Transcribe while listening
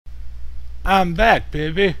I'm back,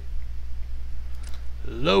 baby.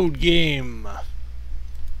 Load game.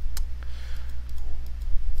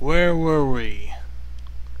 Where were we?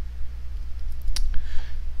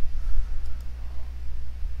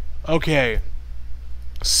 Okay.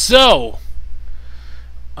 So,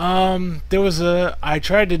 I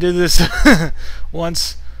tried to do this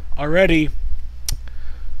once already,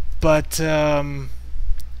 but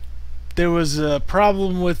there was a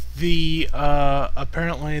problem with the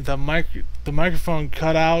apparently the microphone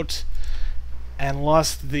cut out and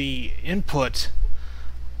lost the input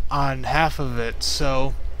on half of it,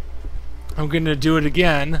 so I'm going to do it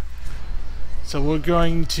again. So we're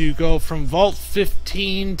going to go from Vault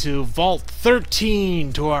 15 to Vault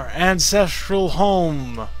 13 to our ancestral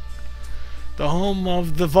home. The home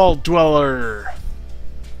of the Vault Dweller.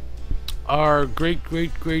 Our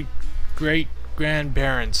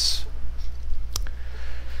great-great-great-great-grandparents.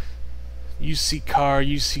 UC car,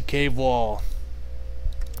 UC cave wall.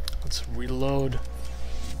 Let's reload.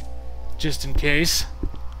 Just in case.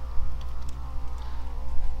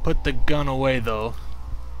 Put the gun away though.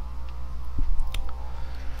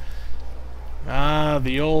 Ah,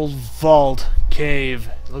 the old vault cave.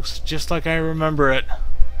 Looks just like I remember it.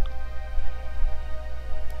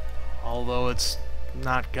 Although it's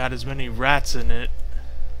not got as many rats in it.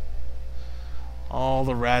 All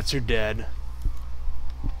the rats are dead.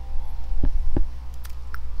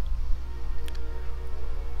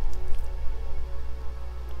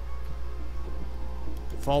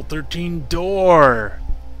 Vault 13 door.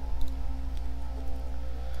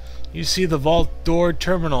 You see the vault door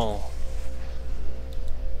terminal.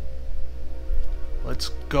 Let's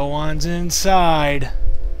go on inside.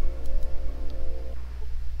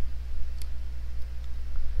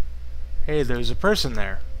 Hey, there's a person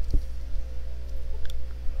there.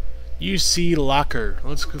 You see locker.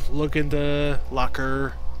 Let's look in the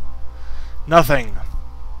locker. Nothing.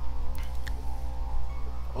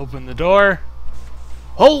 Open the door.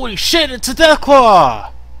 Holy shit, it's a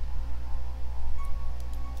Deathclaw!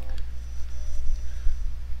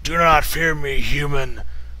 Do not fear me, human.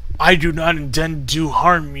 I do not intend to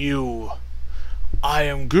harm you. I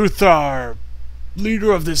am Guthar,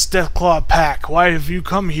 leader of this Deathclaw pack. Why have you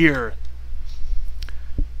come here?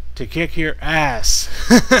 To kick your ass.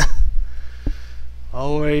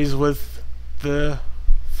 Always with the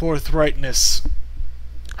forthrightness.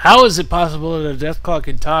 How is it possible that a Deathclaw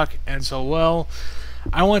can talk and so well?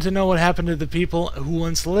 I want to know what happened to the people who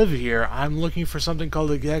once lived here. I'm looking for something called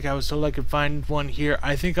a Gek. I was told I could find one here.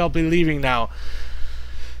 I think I'll be leaving now.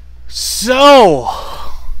 So,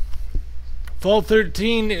 Vault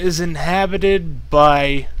 13 is inhabited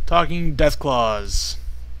by talking Deathclaws.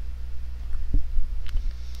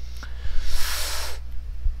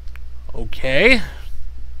 Okay.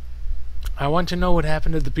 I want to know what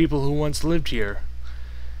happened to the people who once lived here.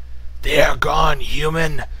 They are gone,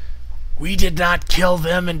 human. We did not kill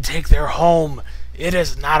them and take their home. It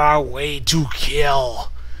is not our way to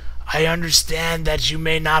kill. I understand that you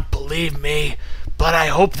may not believe me, but I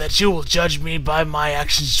hope that you will judge me by my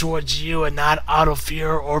actions towards you and not out of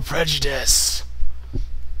fear or prejudice.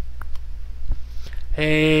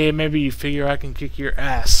 Hey, maybe you figure I can kick your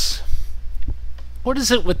ass. What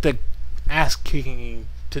is it with the ass kicking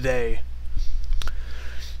today?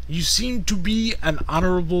 You seem to be an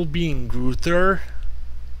honorable being, Guthar.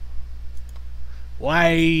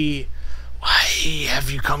 Why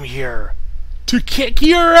have you come here? To kick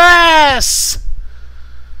your ass!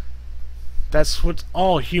 That's what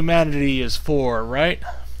all humanity is for, right?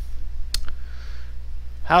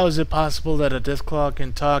 How is it possible that a Deathclaw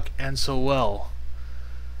can talk and so well?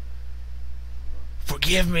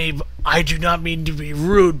 Forgive me, I do not mean to be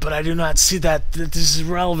rude, but I do not see that this is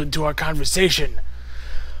relevant to our conversation.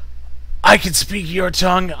 I can speak your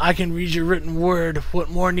tongue, I can read your written word.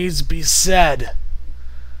 What more needs to be said?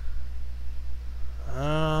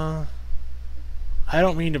 I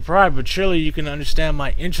don't mean to pry, but surely you can understand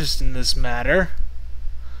my interest in this matter.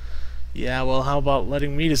 Yeah, well, how about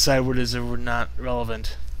letting me decide what is or what not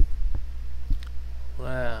relevant?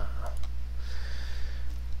 Well,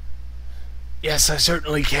 yes, I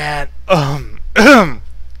certainly can.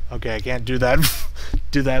 Okay, I can't do that.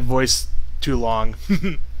 Do that voice too long.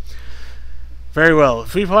 Very well.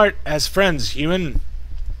 If we part as friends, human.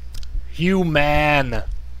 Human.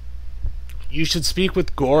 You should speak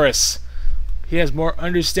with Goris. He has more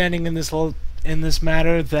understanding in this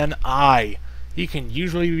matter than I. He can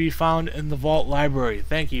usually be found in the Vault Library.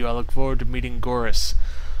 Thank you. I look forward to meeting Goris.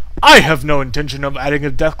 I have no intention of adding a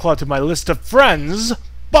Deathclaw to my list of friends.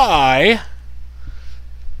 Bye.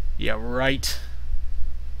 Yeah, right.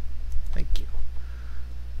 Thank you.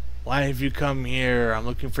 Why have you come here? I'm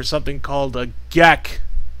looking for something called a gek.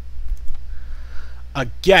 A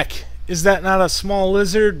gek. Is that not a small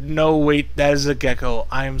lizard? No, wait, that is a gecko.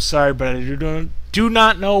 I am sorry, but I do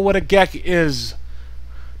not know what a gek is,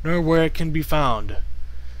 nor where it can be found.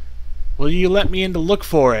 Will you let me in to look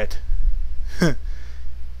for it?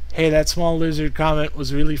 Hey, that small lizard comment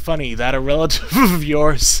was really funny. That a relative of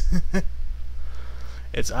yours?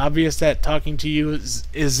 It's obvious that talking to you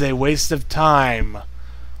is a waste of time.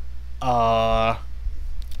 I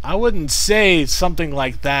wouldn't say something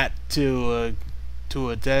like that to a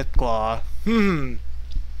Deathclaw. To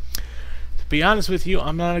be honest with you,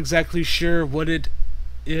 I'm not exactly sure what it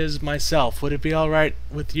is myself. Would it be alright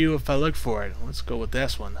with you if I look for it? Let's go with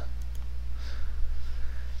this one.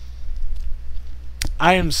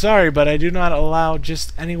 I am sorry, but I do not allow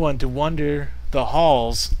just anyone to wander the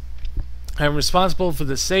halls. I am responsible for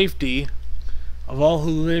the safety of all who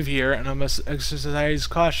live here, and I must exercise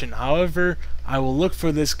caution. However, I will look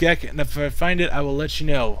for this gek, and if I find it, I will let you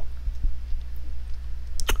know.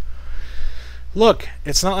 Look,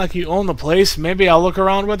 it's not like you own the place. Maybe I'll look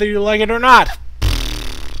around whether you like it or not.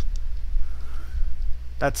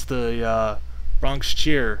 That's the Bronx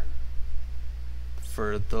cheer,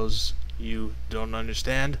 for those you don't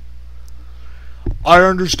understand. I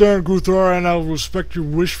understand, Guthar, and I will respect your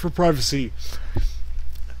wish for privacy.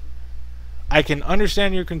 I can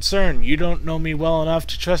understand your concern. You don't know me well enough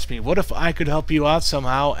to trust me. What if I could help you out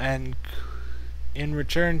somehow, and in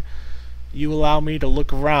return, you allow me to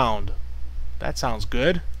look around? That sounds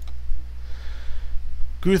good.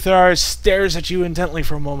 Guthar stares at you intently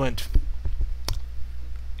for a moment.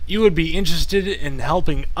 You would be interested in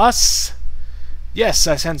helping us? Yes,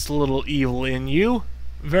 I sense a little evil in you.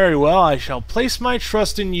 Very well, I shall place my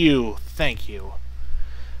trust in you. Thank you.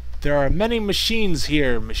 There are many machines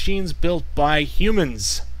here, machines built by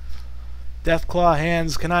humans. Deathclaw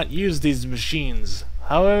hands cannot use these machines.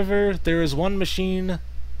 However, there is one machine...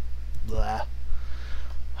 Blah.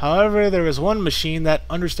 However, there is one machine that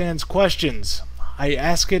understands questions. I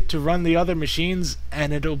ask it to run the other machines,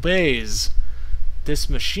 and it obeys. This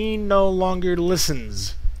machine no longer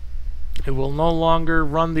listens. It will no longer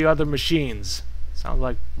run the other machines. Sounds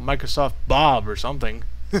like Microsoft Bob or something.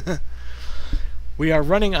 We are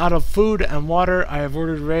running out of food and water. I have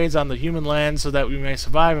ordered raids on the human land so that we may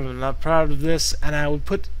survive. I'm not proud of this, and I will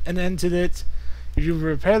put an end to it. If you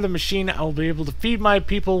repair the machine, I will be able to feed my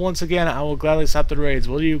people once again. I will gladly stop the raids.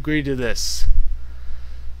 Will you agree to this?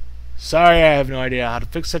 Sorry, I have no idea how to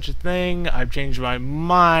fix such a thing. I've changed my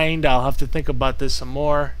mind. I'll have to think about this some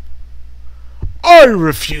more. I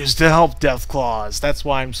refuse to help Deathclaws. That's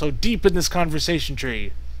why I'm so deep in this conversation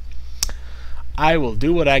tree. I will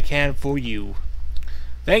do what I can for you.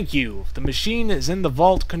 Thank you. The machine is in the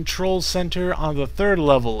vault control center on the 3rd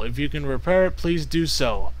level. If you can repair it, please do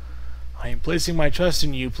so. I am placing my trust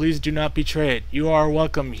in you. Please do not betray it. You are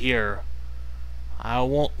welcome here. I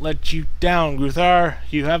won't let you down, Guthar.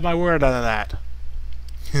 You have my word on that.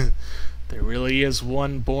 There really is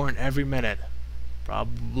one born every minute.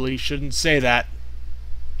 Probably shouldn't say that.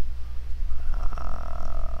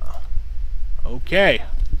 Okay.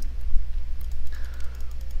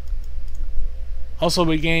 Also,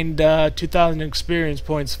 we gained 2,000 experience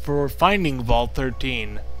points for finding Vault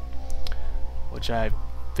 13, which I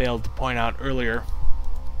failed to point out earlier.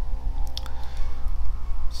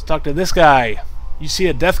 Let's talk to this guy. You see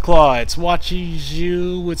a Deathclaw. It watches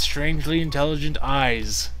you with strangely intelligent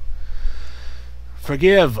eyes.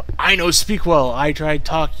 Forgive. I no speak well. I tried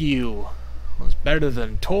talk you. Was better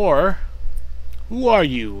than Tor. Who are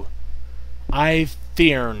you? I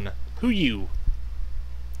Thern. Who you?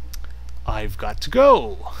 I've got to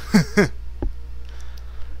go.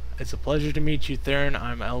 It's a pleasure to meet you, Thern.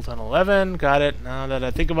 I'm L1011. Got it. Now that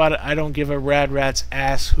I think about it, I don't give a rad rat's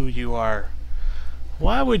ass who you are.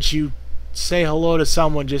 Why would you say hello to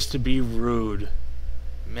someone just to be rude?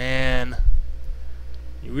 Man,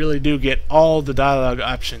 you really do get all the dialogue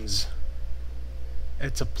options.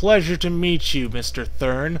 It's a pleasure to meet you, Mr.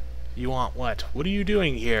 Thern. You want what? What are you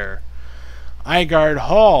doing here? I guard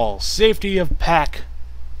Hall. Safety of pack.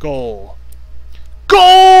 Goal.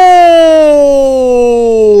 Goal!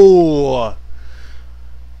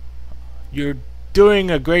 You're doing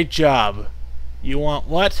a great job. You want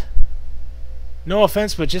what? No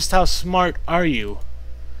offense, but just how smart are you?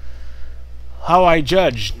 How I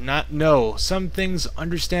judge, not know. Some things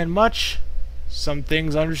understand much, some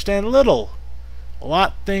things understand little. A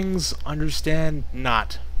lot things understand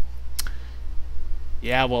not.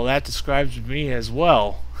 Yeah, well, that describes me as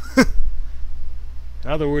well. In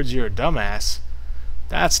other words, you're a dumbass.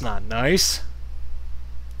 That's not nice.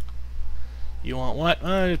 You want what?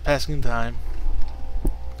 Just passing time.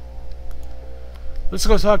 Let's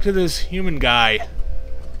go talk to this human guy.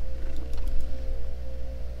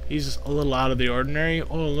 He's a little out of the ordinary.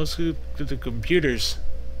 Oh, let's go to the computers.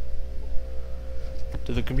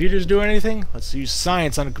 Do the computers do anything? Let's use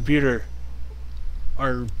science on a computer.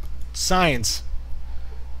 Or science.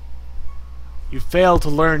 You fail to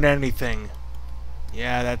learn anything.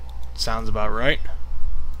 Yeah, that sounds about right.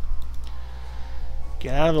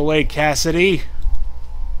 Get out of the way, Cassidy.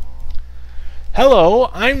 Hello,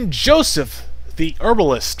 I'm Joseph, the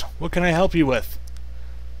herbalist. What can I help you with?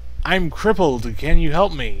 I'm crippled. Can you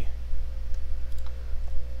help me?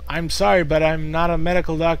 I'm sorry, but I'm not a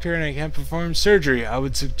medical doctor and I can't perform surgery. I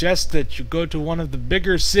would suggest that you go to one of the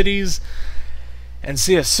bigger cities and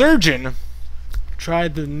see a surgeon. Try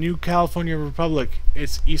the New California Republic.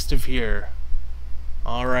 It's east of here.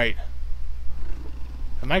 Alright.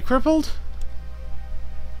 Am I crippled?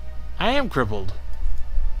 I am crippled.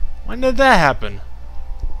 When did that happen?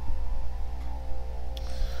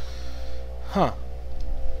 Huh.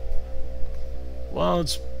 Well,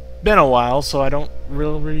 it's been a while, so I don't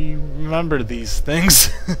really remember these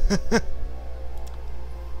things.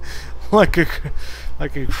 like a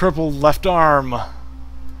crippled left arm.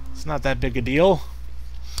 It's not that big a deal.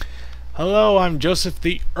 Hello, I'm Joseph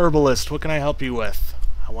the herbalist. What can I help you with?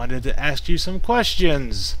 I wanted to ask you some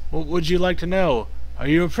questions. What would you like to know? Are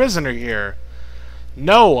you a prisoner here?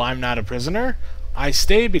 No, I'm not a prisoner. I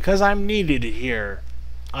stay because I'm needed here.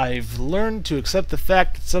 I've learned to accept the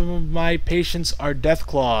fact that some of my patients are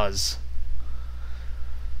deathclaws.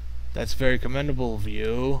 That's very commendable of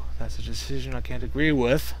you. That's a decision I can't agree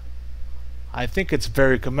with. I think it's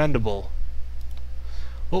very commendable.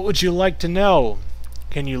 What would you like to know?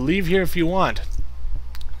 Can you leave here if you want?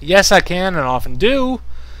 Yes, I can, and often do.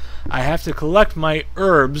 I have to collect my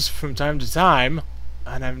herbs from time to time,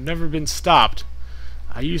 and I've never been stopped.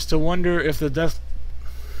 I used to wonder if the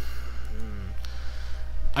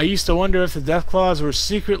Deathclaws were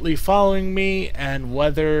secretly following me, and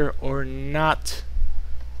whether or not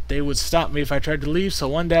they would stop me if I tried to leave, so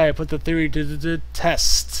one day I put the theory to the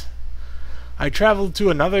test. I traveled to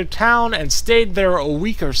another town and stayed there a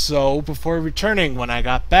week or so before returning. When I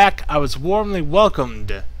got back, I was warmly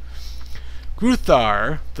welcomed.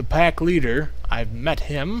 Gruthar, the pack leader, I've met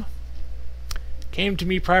him, came to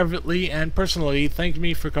me privately and personally thanked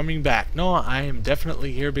me for coming back. No, I am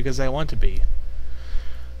definitely here because I want to be.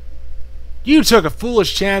 You took a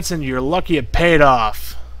foolish chance and you're lucky it paid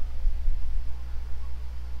off.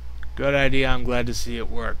 Good idea. I'm glad to see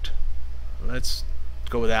it worked. Let's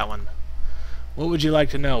go with that one. What would you like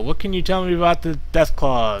to know? What can you tell me about the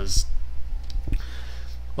Deathclaws?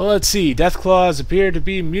 Well, let's see. Deathclaws appear to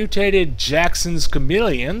be mutated Jackson's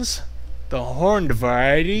chameleons, the horned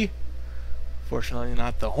variety. Fortunately,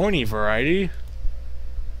 not the horny variety.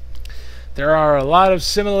 There are a lot of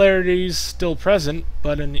similarities still present,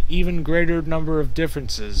 but an even greater number of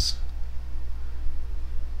differences.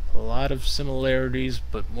 A lot of similarities,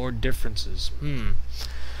 but more differences.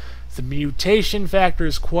 The mutation factor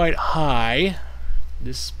is quite high.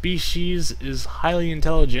 This species is highly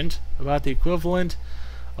intelligent, about the equivalent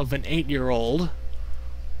of an 8-year-old.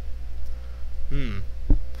 With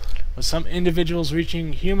some individuals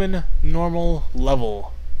reaching human normal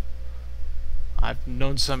level. I've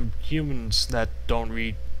known some humans that don't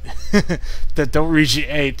reach that don't reach the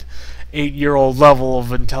 8-year-old level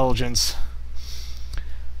of intelligence.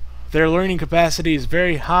 Their learning capacity is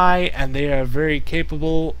very high, and they are very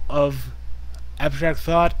capable of abstract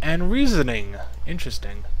thought and reasoning.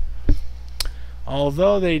 Interesting.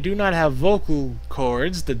 Although they do not have vocal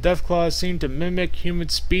cords, the Deathclaws seem to mimic human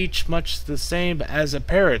speech much the same as a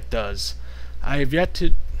parrot does. I have yet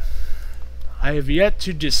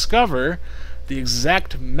to discover the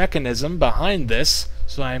exact mechanism behind this,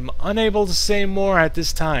 so I am unable to say more at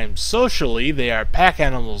this time. Socially, they are pack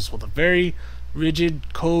animals with a very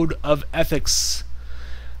rigid code of ethics.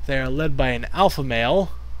 They are led by an alpha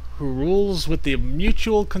male who rules with the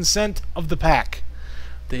mutual consent of the pack.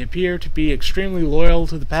 They appear to be extremely loyal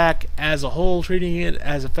to the pack as a whole, treating it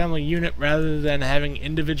as a family unit rather than having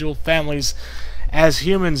individual families as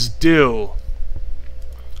humans do.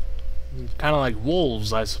 Kind of like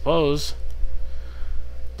wolves, I suppose.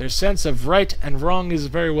 Their sense of right and wrong is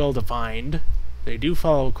very well defined. They do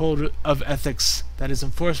follow a code of ethics that is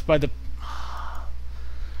enforced by the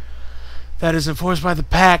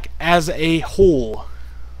pack as a whole.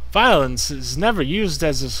 Violence is never used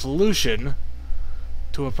as a solution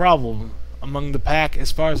to a problem among the pack,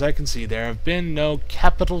 as far as I can see. There have been no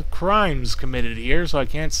capital crimes committed here, so I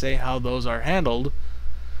can't say how those are handled.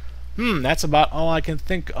 That's about all I can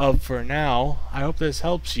think of for now. I hope this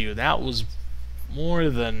helps you. That was more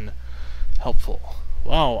than helpful.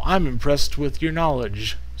 Wow, I'm impressed with your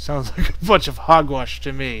knowledge. Sounds like a bunch of hogwash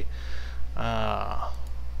to me. What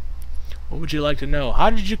would you like to know? How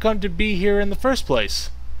did you come to be here in the first place?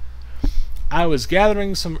 I was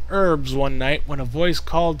gathering some herbs one night when a voice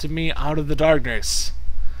called to me out of the darkness.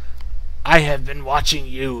 I have been watching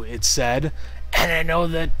you, it said, and I know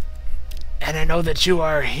that you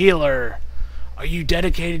are a healer. Are you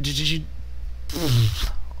dedicated to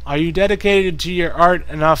your art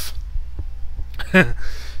enough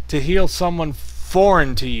to heal someone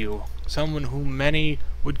foreign to you, someone whom many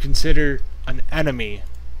would consider an enemy?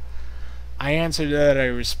 I answered that I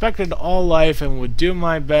respected all life and would do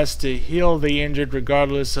my best to heal the injured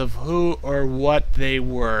regardless of who or what they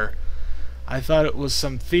were. I thought it was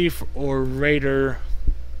some thief or raider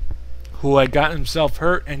who had gotten himself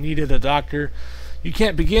hurt and needed a doctor. You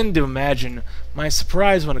can't begin to imagine my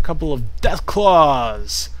surprise when a couple of death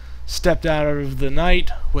claws stepped out of the night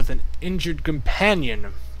with an injured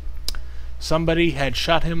companion. Somebody had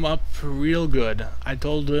shot him up for real good. I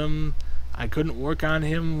told him I couldn't work on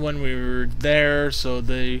him when we were there, so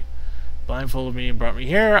they blindfolded me and brought me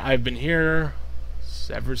here. I've been here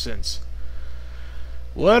ever since.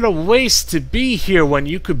 What a waste to be here when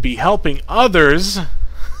you could be helping others.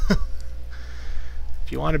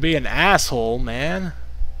 If you want to be an asshole, man.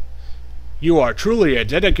 You are truly a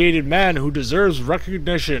dedicated man who deserves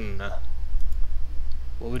recognition.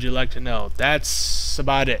 What would you like to know? That's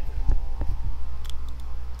about it.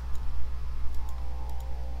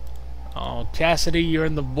 Oh, Cassidy, you're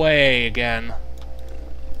in the way again.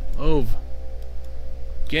 Move.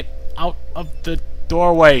 Get out of the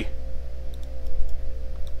doorway.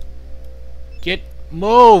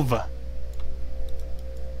 Move!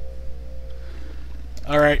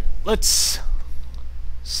 Alright, let's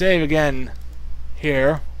save again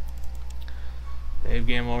here. Save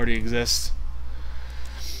game already exists.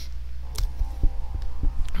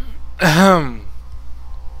 Let's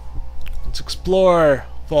explore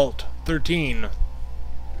Vault 13.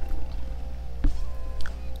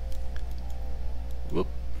 Whoop.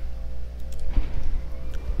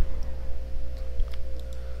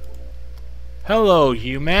 Hello,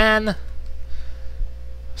 human.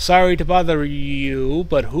 Sorry to bother you,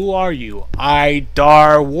 but who are you?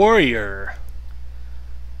 Idar Warrior.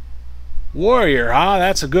 Warrior, huh?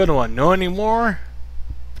 That's a good one. Know any more?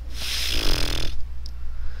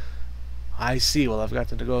 I see. Well, I've got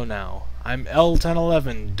to go now. I'm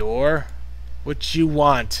L1011, Door. What you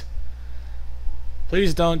want?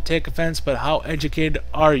 Please don't take offense, but how educated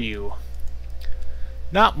are you?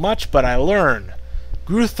 Not much, but I learn.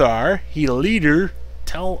 Gruthar, he leader,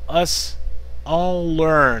 tell us all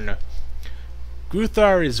learn.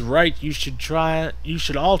 Gruthar is right. You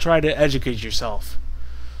should all try to educate yourself.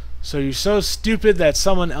 So you're so stupid that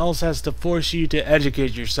someone else has to force you to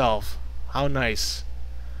educate yourself. How nice.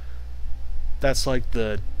 That's like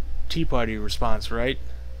the Tea Party response, right?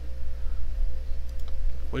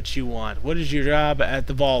 What you want? What is your job at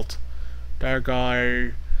the vault?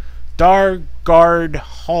 Darguard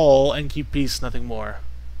Hall and keep peace, nothing more.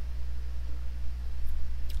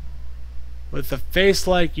 With a face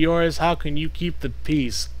like yours, how can you keep the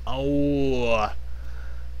peace? Oh.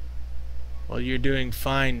 Well, you're doing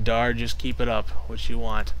fine, Dar. Just keep it up. What you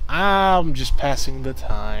want? I'm just passing the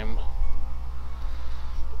time.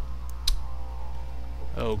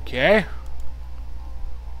 Okay.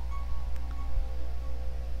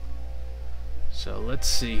 So let's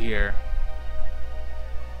see here.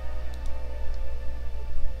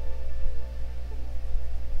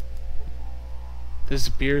 This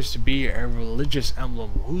appears to be a religious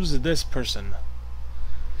emblem. Who's this person?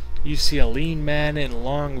 You see a lean man in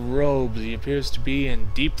long robes. He appears to be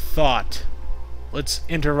in deep thought. Let's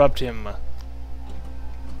interrupt him.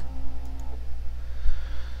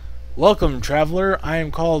 Welcome, traveler. I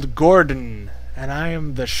am called Gordon, and I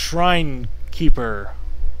am the shrine keeper.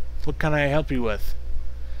 What can I help you with?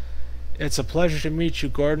 It's a pleasure to meet you,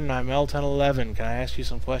 Gordon. I'm L1011. Can I ask you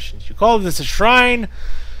some questions? You call this a shrine?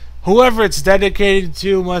 Whoever it's dedicated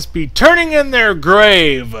to must be turning in their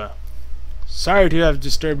grave. Sorry to have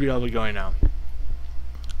disturbed you. I'll be going now.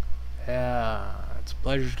 Yeah, it's a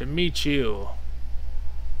pleasure to meet you.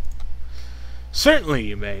 Certainly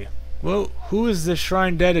you may. Well, who is this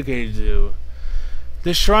shrine dedicated to?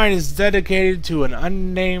 This shrine is dedicated to an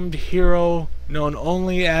unnamed hero known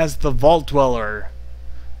only as the Vault Dweller.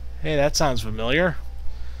 Hey, that sounds familiar.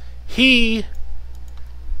 He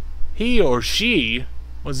or she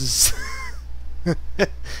was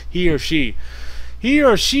he or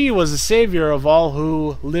she was the savior of all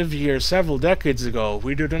who lived here several decades ago.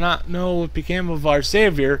 We do not know what became of our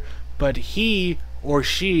savior, but he or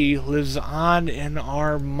she lives on in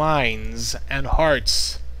our minds and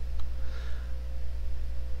hearts.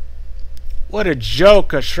 What a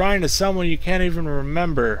joke, a shrine to someone you can't even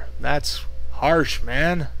remember. That's harsh,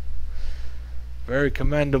 man. Very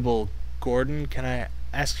commendable, Gordon. Can I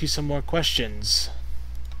ask you some more questions?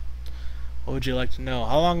 What would you like to know?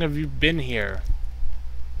 How long have you been here?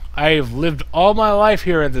 I have lived all my life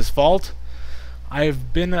here in this vault. I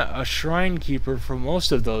have been a shrine keeper for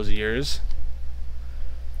most of those years.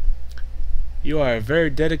 You are a very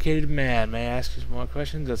dedicated man. May I ask you some more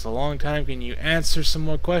questions? That's a long time. Can you answer some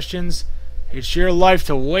more questions? It's your life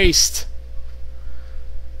to waste.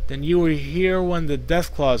 Then you were here when the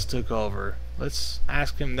Deathclaws took over. Let's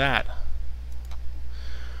ask him that.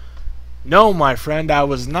 No, my friend, I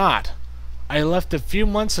was not. I left a few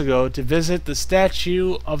months ago to visit the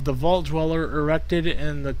statue of the Vault Dweller erected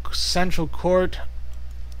in the Central Court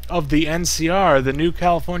of the NCR, the New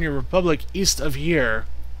California Republic, east of here.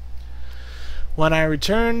 When I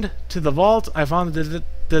returned to the vault, I found that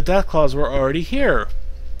the Deathclaws were already here.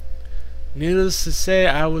 Needless to say,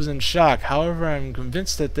 I was in shock. However, I am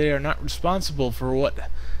convinced that they are not responsible for what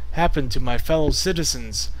happened to my fellow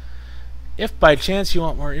citizens. If by chance you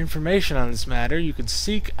want more information on this matter, you can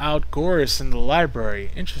seek out Goris in the library.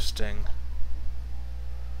 Interesting.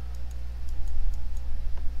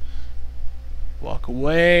 Walk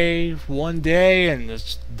away one day and the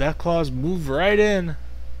Deathclaws move right in.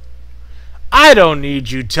 I don't need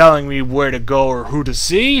you telling me where to go or who to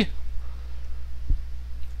see.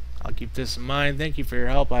 I'll keep this in mind. Thank you for your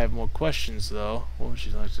help. I have more questions, though. What would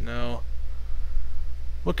you like to know?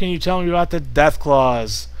 What can you tell me about the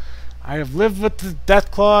Deathclaws? I have lived with the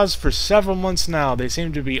Deathclaws for several months now. They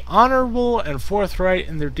seem to be honorable and forthright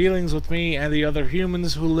in their dealings with me and the other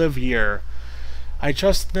humans who live here. I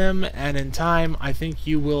trust them, and in time, I think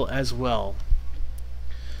you will as well.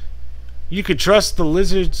 You could trust the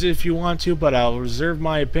lizards if you want to, but I'll reserve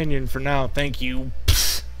my opinion for now. Thank you.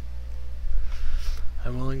 Psst.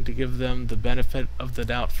 I'm willing to give them the benefit of the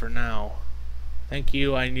doubt for now. Thank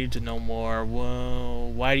you. I need to know more.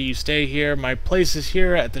 Whoa, why do you stay here? My place is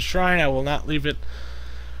here at the shrine. I will not leave it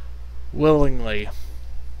willingly.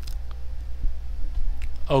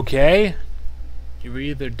 Okay. You are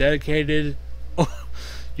either dedicated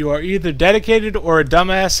or a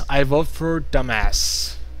dumbass. I vote for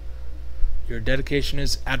dumbass. Your dedication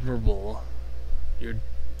is admirable.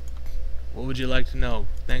 What would you like to know?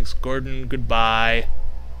 Thanks, Gordon. Goodbye.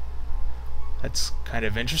 That's kind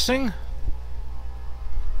of interesting.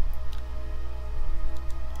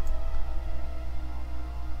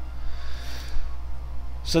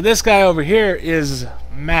 So this guy over here is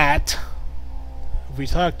Matt. If we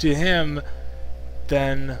talk to him,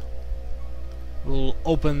 then we'll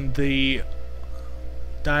open the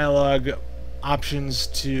dialogue options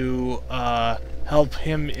to help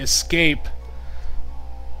him escape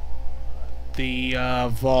the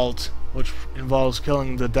vault, which involves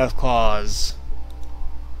killing the Deathclaws.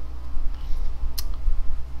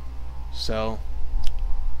 So,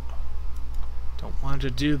 don't want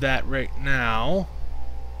to do that right now.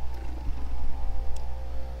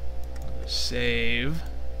 Save.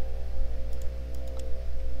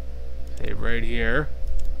 Save right here.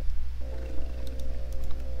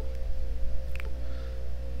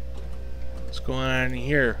 What's going on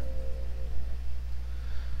here?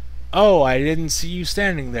 Oh, I didn't see you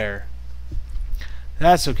standing there.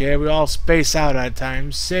 That's okay, we all space out at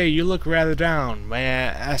times. Say, you look rather down. May I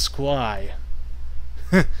ask why?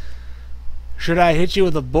 Should I hit you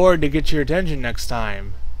with a board to get your attention next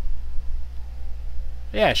time?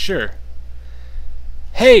 Yeah, sure.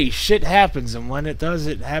 Hey, shit happens, and when it does,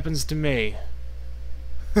 it happens to me.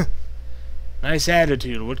 Nice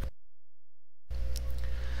attitude. What?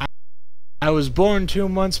 I was born 2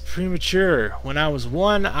 months premature. When I was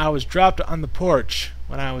 1, I was dropped on the porch.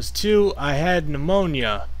 When I was 2, I had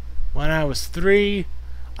pneumonia. When I was 3,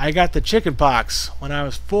 I got the chicken pox. When I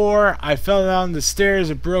was 4, I fell down the stairs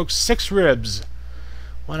and broke 6 ribs.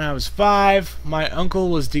 When I was 5, my uncle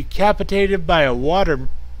was decapitated by a watermelon.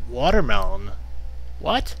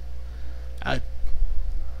 What?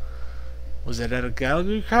 Was it at a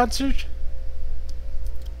Gallagher concert?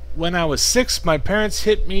 When I was 6, my parents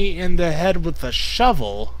hit me in the head with a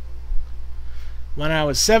shovel. When I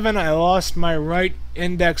was 7, I lost my right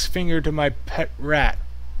index finger to my pet rat.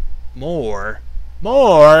 More?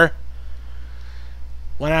 When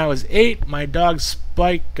I was 8, my dog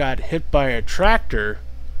Spike got hit by a tractor.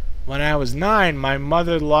 When I was 9, my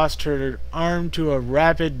mother lost her arm to a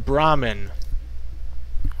rabid Brahmin.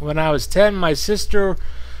 When I was 10, my sister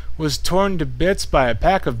was torn to bits by a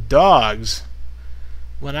pack of dogs.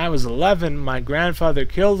 When I was 11, my grandfather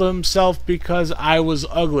killed himself because I was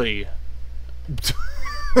ugly.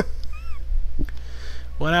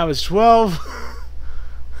 When I was 12...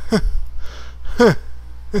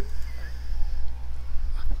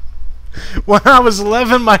 When I was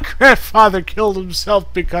 11, my grandfather killed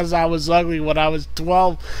himself because I was ugly. When I was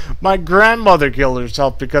 12, my grandmother killed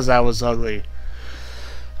herself because I was ugly.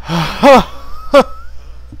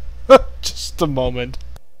 Just a moment.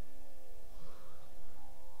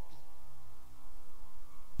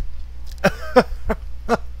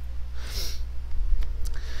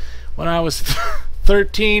 When I was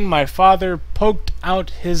 13, my father poked out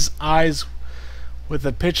his eyes with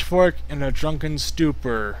a pitchfork in a drunken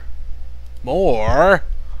stupor. More.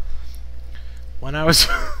 When I was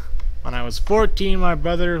 14, my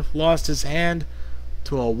brother lost his hand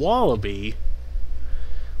to a wallaby.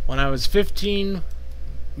 When I was 15,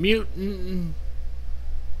 when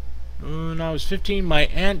I was 15, my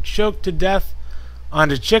aunt choked to death on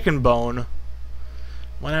a chicken bone.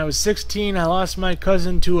 When I was 16, I lost my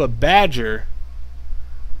cousin to a badger.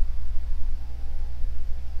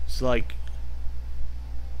 It's like,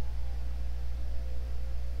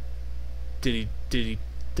 did the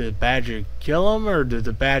badger kill him, or did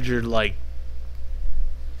the badger, like,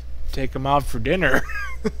 take him out for dinner?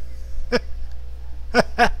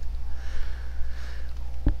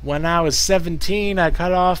 When I was 17, I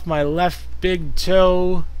cut off my left big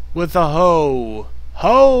toe with a hoe.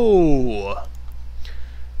 Ho!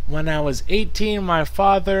 When I was 18, my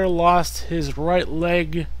father lost his right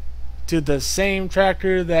leg to the same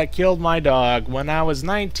tractor that killed my dog. When I was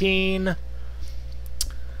 19...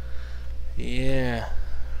 Yeah.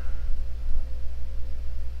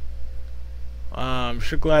 I'm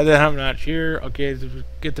sure glad that I'm not here. Okay, to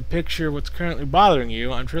get the picture of what's currently bothering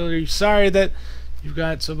you. I'm truly sorry that you've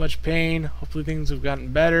got so much pain. Hopefully things have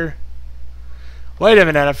gotten better. Wait a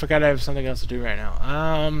minute, I forgot I have something else to do right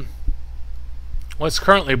now. What's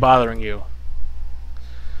currently bothering you?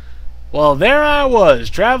 Well, there I was,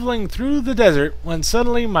 traveling through the desert, when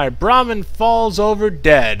suddenly my Brahmin falls over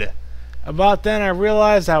dead. About then I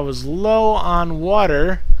realized I was low on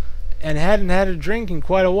water and hadn't had a drink in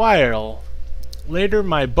quite a while. Later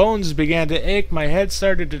my bones began to ache, my head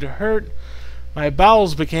started to hurt, my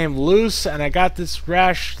bowels became loose, and I got this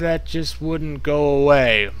rash that just wouldn't go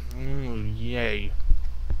away. Yay.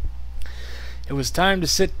 It was time to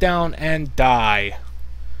sit down and die.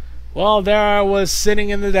 Well, there I was sitting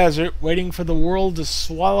in the desert, waiting for the world to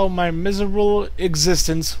swallow my miserable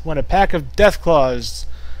existence when a pack of deathclaws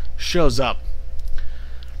shows up.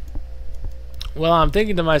 Well, I'm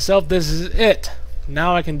thinking to myself, this is it.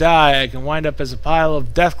 Now I can die. I can wind up as a pile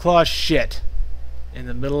of deathclaw shit in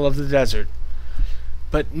the middle of the desert.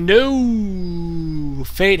 But no!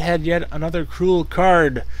 Fate had yet another cruel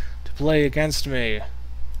card to play against me.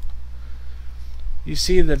 You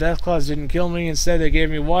see, the deathclaws didn't kill me. Instead, they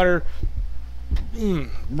gave me water,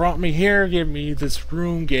 brought me here, gave me this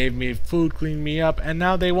room, gave me food, cleaned me up, and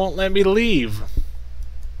now they won't let me leave.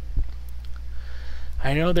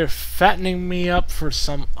 I know they're fattening me up for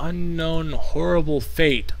some unknown horrible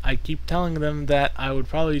fate. I keep telling them that I would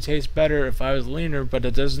probably taste better if I was leaner, but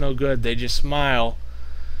it does no good. They just smile,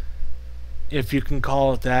 if you can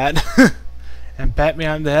call it that, and pat me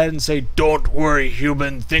on the head and say, "Don't worry,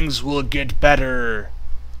 human, things will get better."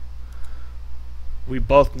 We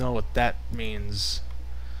both know what that means.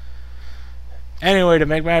 Anyway, to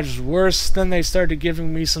make matters worse, then they started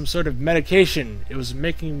giving me some sort of medication. It was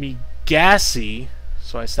making me gassy,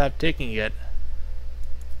 so I stopped taking it.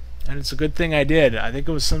 And it's a good thing I did. I think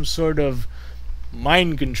it was some sort of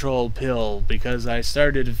mind control pill, because I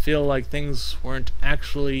started to feel like things weren't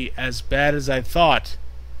actually as bad as I thought.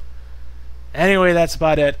 Anyway, that's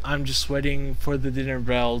about it. I'm just waiting for the dinner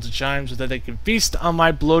bell to chime so that they can feast on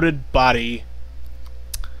my bloated body.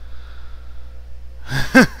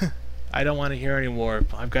 I don't want to hear anymore.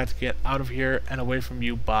 I've got to get out of here and away from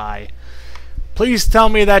you. Bye. Please tell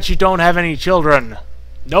me that you don't have any children.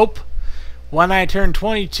 Nope. When I turned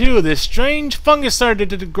 22, this strange fungus started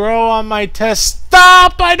to grow on my test.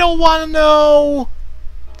 Stop! I don't want to know!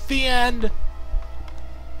 The end.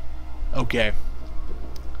 Okay.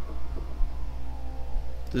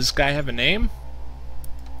 Does this guy have a name?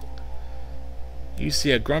 You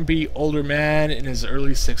see a grumpy older man in his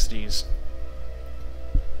early 60s.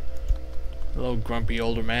 Hello, grumpy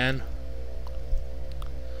older man.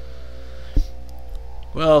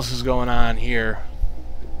 What else is going on here?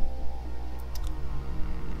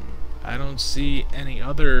 I don't see any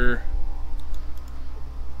other...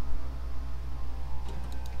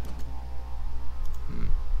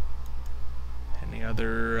 Any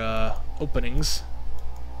other openings.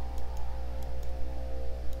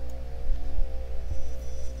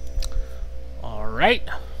 Alright.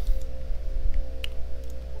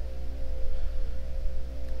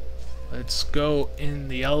 Let's go in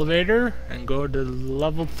the elevator and go to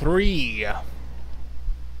level 3.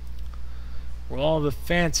 Where all the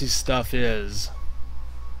fancy stuff is.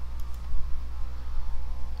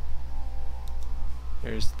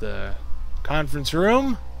 There's the conference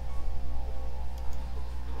room.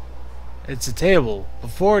 It's a table.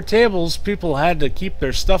 Before tables, people had to keep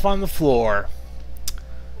their stuff on the floor.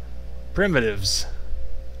 Primitives.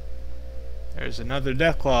 There's another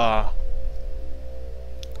Deathclaw.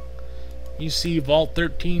 You see Vault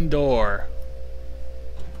 13 door.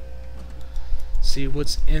 See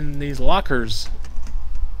what's in these lockers.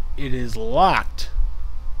 It is locked.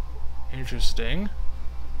 Interesting.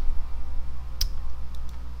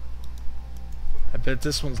 I bet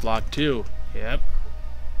this one's locked too. Yep.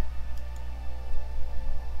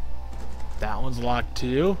 That one's locked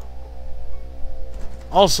too.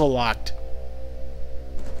 Also locked.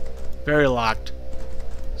 Very locked.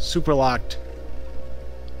 Super locked.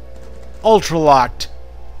 Ultra locked.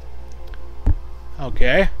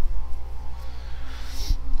 Okay.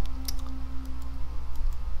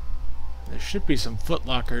 There should be some foot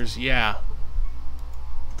lockers, yeah.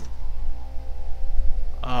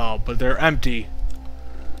 Oh, but they're empty.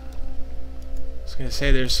 I was gonna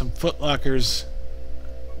say there's some foot lockers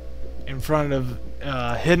in front of,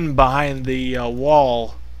 hidden behind the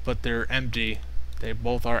wall, but they're empty. They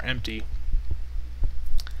both are empty.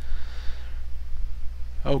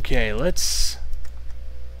 Okay, let's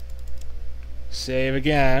save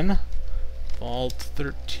again. Vault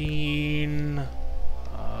 13.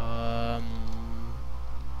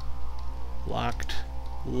 Locked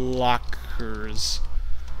lockers.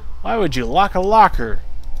 Why would you lock a locker?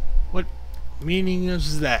 What meaning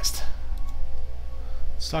is that?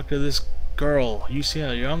 Let's talk to this girl. You see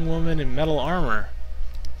a young woman in metal armor.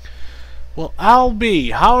 Well, I'll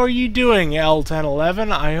be. How are you doing,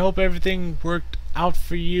 L1011? I hope everything worked out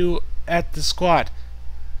for you at the squat.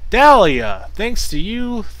 Dahlia! Thanks to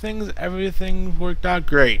you, everything worked out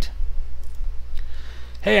great.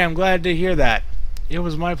 Hey, I'm glad to hear that. It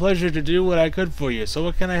was my pleasure to do what I could for you, so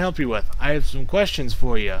what can I help you with? I have some questions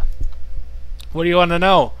for you. What do you want to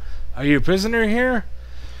know? Are you a prisoner here?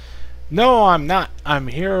 No, I'm not. I'm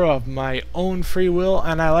here of my own free will,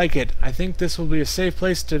 and I like it. I think this will be a safe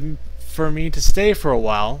place for me to stay for a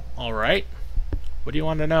while. Alright. What do you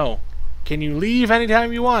want to know? Can you leave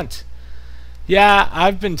anytime you want? Yeah,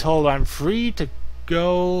 I've been told I'm free to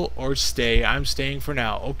go or stay. I'm staying for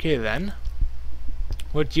now. Okay, then.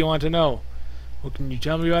 What do you want to know? What can you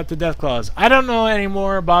tell me about the Deathclaws? I don't know any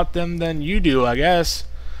more about them than you do, I guess.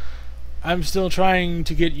 I'm still trying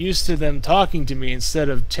to get used to them talking to me instead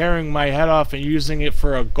of tearing my head off and using it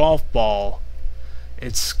for a golf ball.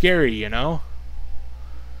 It's scary, you know?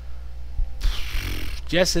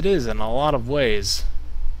 Yes, it is in a lot of ways.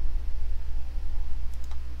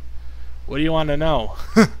 What do you want to know?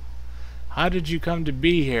 How did you come to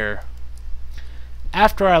be here?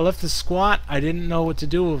 After I left the squat, I didn't know what to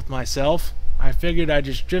do with myself. I figured I'd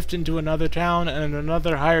just drift into another town and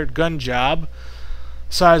another hired gun job.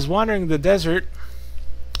 So I was wandering the desert,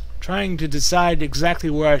 trying to decide exactly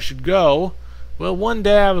where I should go. Well, one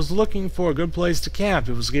day I was looking for a good place to camp.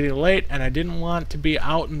 It was getting late, and I didn't want to be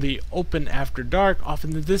out in the open after dark. Off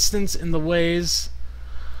in the distance, in the ways,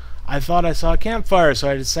 I thought I saw a campfire, so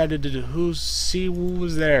I decided to see who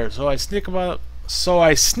was there. So I sneak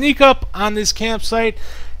up on this campsite,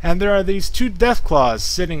 and there are these two Deathclaws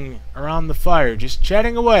sitting around the fire, just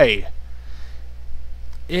chatting away.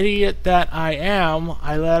 Idiot that I am,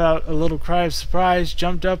 I let out a little cry of surprise,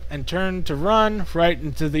 jumped up, and turned to run right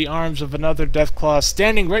into the arms of another Deathclaw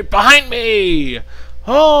standing right behind me!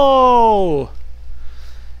 Oh!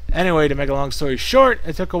 Anyway, to make a long story short,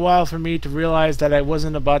 it took a while for me to realize that I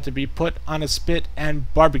wasn't about to be put on a spit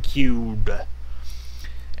and barbecued.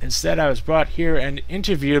 Instead, I was brought here and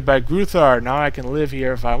interviewed by Gruthar. Now I can live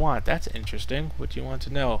here if I want. That's interesting. What do you want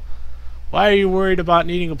to know? Why are you worried about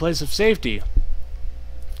needing a place of safety?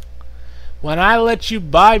 When I let you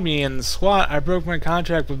buy me in the squat, I broke my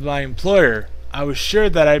contract with my employer. I was sure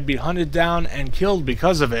that I'd be hunted down and killed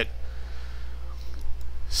because of it.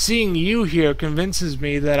 Seeing you here convinces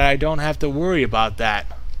me that I don't have to worry about that.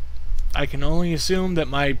 I can only assume that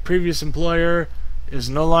my previous employer is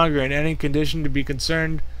no longer in any condition to be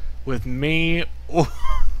concerned with me or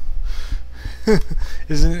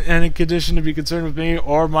isn't in any condition to be concerned with me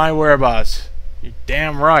or my whereabouts. You're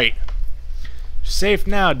damn right. You're safe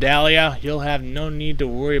now, Dahlia. You'll have no need to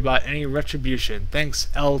worry about any retribution. Thanks,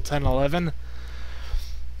 L1011.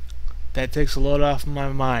 That takes a load off my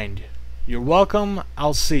mind. You're welcome.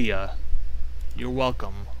 I'll see ya. You're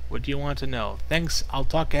welcome. What do you want to know? Thanks, I'll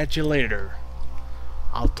talk at you later.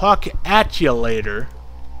 I'll talk at you later?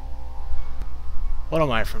 What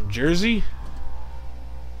am I, from Jersey?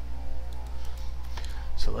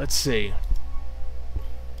 So let's see.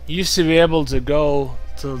 You used to be able to go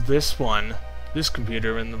to this one, this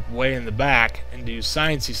computer, in the way in the back and do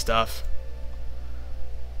sciencey stuff.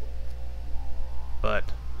 But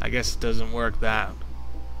I guess it doesn't work that.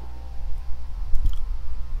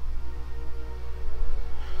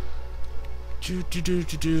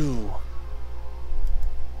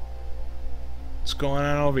 What's going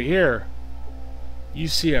on over here? You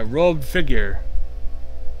see a robed figure.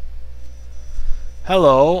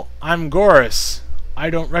 Hello, I'm Goris.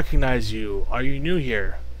 I don't recognize you. Are you new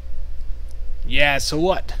here? Yeah, so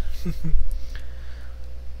what?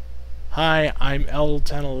 Hi, I'm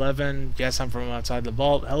L1011. Yes, I'm from outside the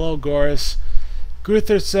vault. Hello, Goris.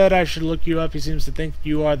 Gunther said I should look you up. He seems to think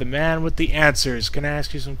you are the man with the answers. Can I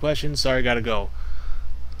ask you some questions? Sorry, gotta go.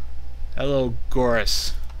 Hello,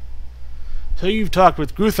 Goris. So you've talked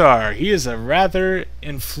with Guthar. He has a rather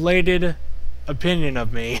inflated opinion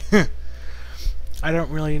of me. I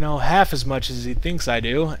don't really know half as much as he thinks I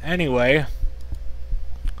do. Anyway.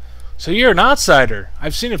 So you're an outsider.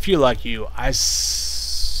 I've seen a few like you.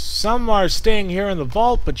 Some are staying here in the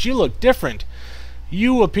vault, but you look different.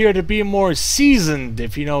 You appear to be more seasoned,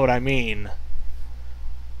 if you know what I mean.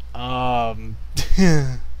 I'll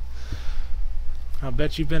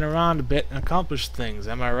bet you've been around a bit and accomplished things,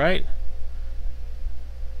 am I right?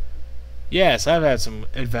 Yes, I've had some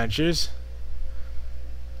adventures.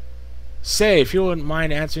 Say, if you wouldn't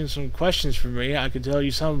mind answering some questions for me, I could tell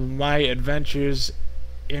you some of my adventures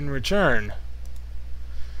in return.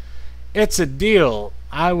 It's a deal.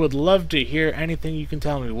 I would love to hear anything you can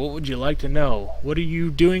tell me. What would you like to know? What are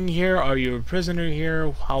you doing here? Are you a prisoner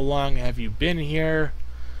here? How long have you been here?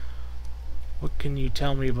 What can you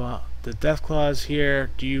tell me about the death claws here?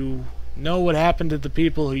 Do you know what happened to the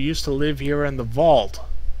people who used to live here in the vault?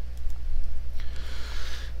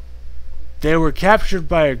 They were captured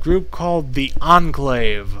by a group called the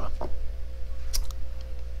Enclave.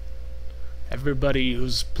 Everybody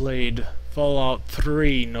who's played Fallout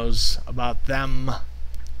 3 knows about them.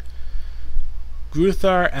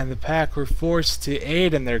 Guthar and the pack were forced to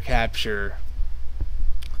aid in their capture.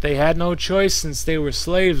 They had no choice since they were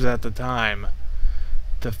slaves at the time.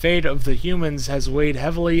 The fate of the humans has weighed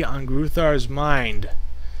heavily on Guthar's mind.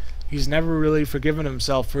 He's never really forgiven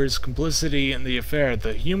himself for his complicity in the affair.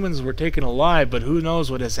 The humans were taken alive, but who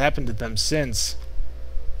knows what has happened to them since.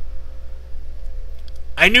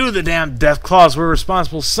 I knew the damn death claws were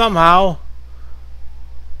responsible somehow.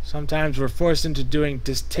 Sometimes we're forced into doing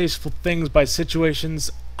distasteful things by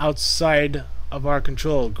situations outside of our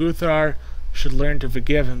control. Guthar should learn to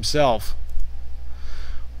forgive himself.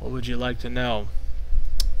 What would you like to know?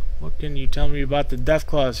 What can you tell me about the death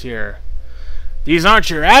claws here? These aren't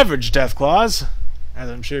your average death claws, as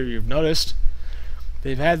I'm sure you've noticed.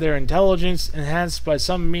 They've had their intelligence enhanced by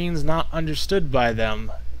some means not understood by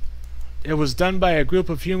them. It was done by a group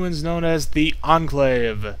of humans known as the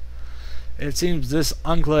Enclave. It seems this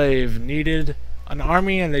Enclave needed an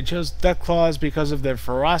army, and they chose Deathclaws because of their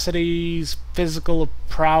ferocity, physical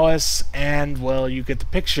prowess, and, well, you get the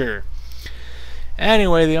picture.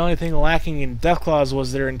 Anyway, the only thing lacking in Deathclaws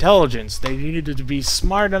was their intelligence. They needed to be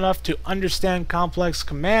smart enough to understand complex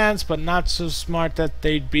commands, but not so smart that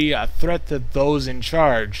they'd be a threat to those in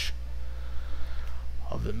charge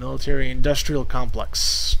of the military-industrial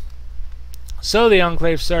complex. So the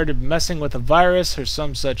Enclave started messing with a virus or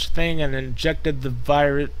some such thing and injected the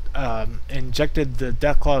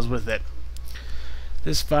Deathclaws with it.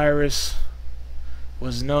 This virus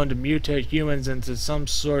was known to mutate humans into some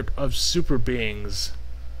sort of super beings.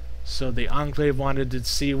 So the Enclave wanted to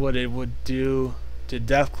see what it would do to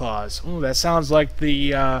Deathclaws. Ooh, that sounds like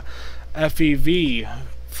the FEV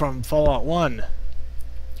from Fallout 1.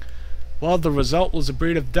 Well, the result was a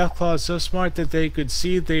breed of Deathclaws so smart that they could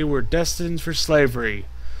see they were destined for slavery.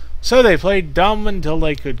 So they played dumb until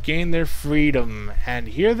they could gain their freedom, and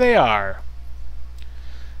here they are.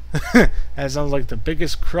 That sounds like the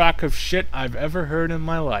biggest crock of shit I've ever heard in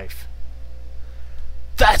my life.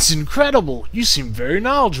 That's incredible! You seem very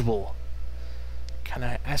knowledgeable. Can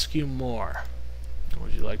I ask you more? What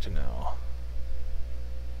would you like to know?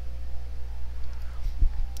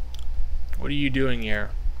 What are you doing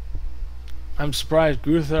here? I'm surprised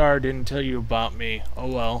Guthar didn't tell you about me. Oh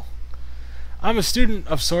well. I'm a student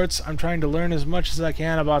of sorts. I'm trying to learn as much as I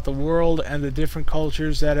can about the world and the different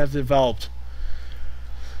cultures that have developed.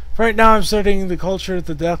 Right now I'm studying the culture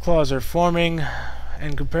the Deathclaws are forming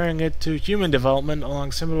and comparing it to human development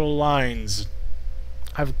along similar lines.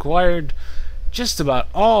 I've acquired just about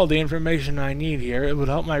all the information I need here. It would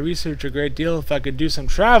help my research a great deal if I could do some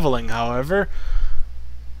traveling, however.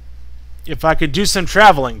 If I could do some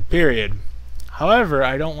traveling, period. However,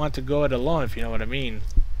 I don't want to go it alone, if you know what I mean.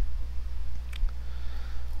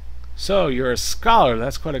 So, you're a scholar.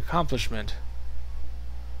 That's quite an accomplishment.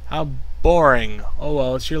 How boring. Oh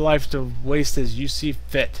well, it's your life to waste as you see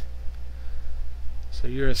fit. So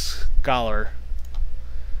you're a scholar.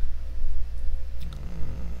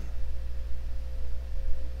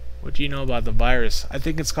 What do you know about the virus? I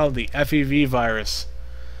think it's called the FEV virus.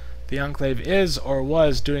 The Enclave is, or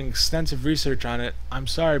was, doing extensive research on it. I'm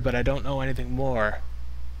sorry, but I don't know anything more.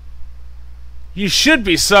 You should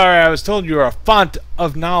be sorry. I was told you were a font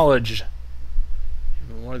of knowledge.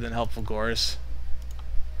 Even more than helpful, Goris.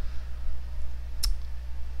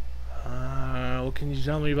 What can you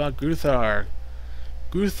tell me about Gruthar?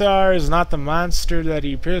 Gruthar is not the monster that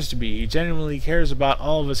he appears to be. He genuinely cares about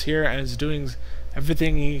all of us here and is doing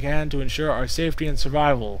everything he can to ensure our safety and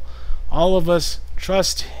survival. All of us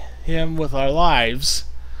trust him with our lives.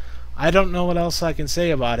 I don't know what else I can say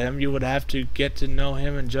about him. You would have to get to know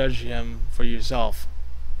him and judge him for yourself.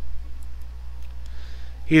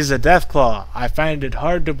 He's a Deathclaw. I find it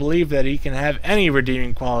hard to believe that he can have any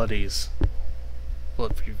redeeming qualities. Well,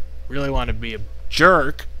 if you really want to be a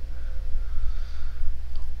jerk.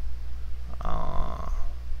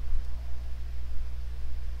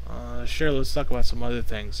 Sure, let's talk about some other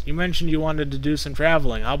things. You mentioned you wanted to do some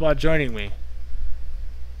traveling. How about joining me?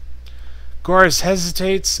 Goris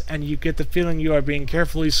hesitates, and you get the feeling you are being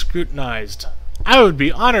carefully scrutinized. I would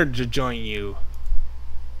be honored to join you.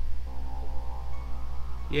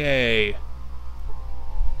 Yay.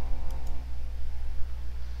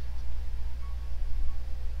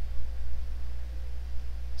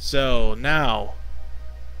 So, now,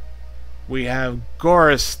 we have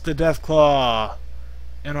Goris the Deathclaw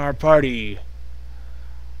in our party,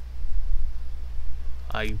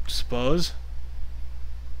 I suppose.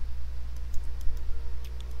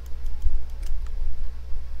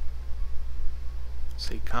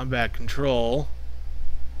 Say combat control.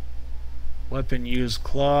 Weapon used,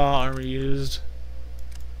 claw, armor used.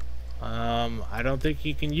 I don't think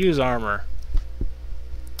you can use armor.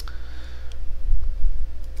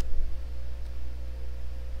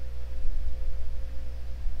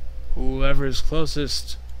 Whoever is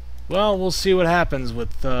closest. Well, we'll see what happens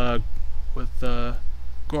with Goris.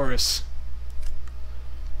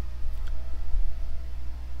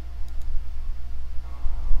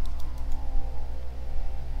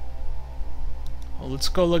 Well, let's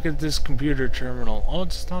go look at this computer terminal. Oh,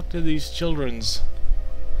 let's talk to these children's.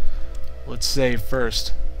 Let's save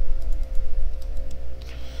first.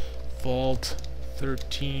 Vault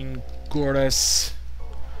 13 Goris.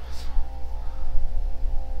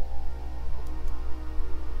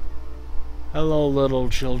 Hello, little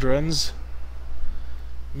childrens.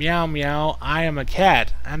 Meow meow, I am a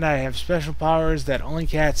cat, and I have special powers that only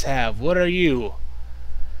cats have. What are you?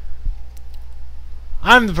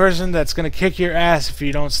 I'm the person that's gonna kick your ass if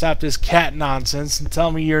you don't stop this cat nonsense and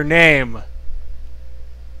tell me your name.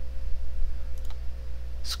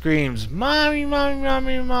 Screams, Mommy, Mommy,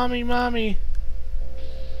 Mommy, Mommy, Mommy.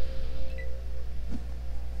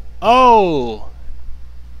 Oh!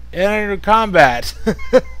 Enter combat.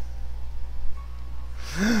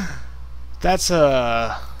 That's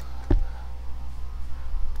a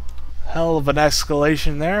hell of an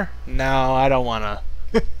escalation there. No, I don't wanna.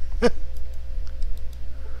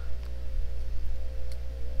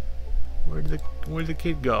 Where'd the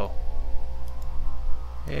kid go?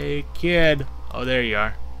 Hey kid. Oh, there you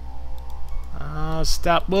are. Oh,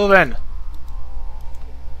 stop moving.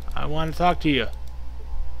 I want to talk to you.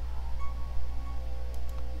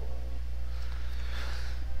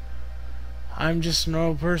 I'm just a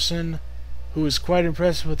normal person who is quite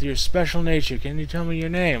impressed with your special nature. Can you tell me your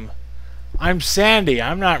name? I'm Sandy.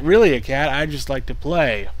 I'm not really a cat. I just like to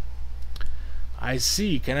play. I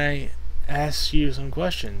see. Can I ask you some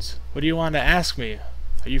questions? What do you want to ask me?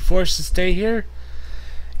 Are you forced to stay here?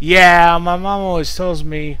 Yeah, my mom always tells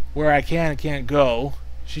me where I can and can't go.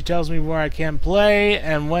 She tells me where I can play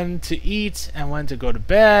and when to eat and when to go to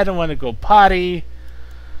bed and when to go potty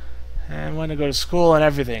and when to go to school and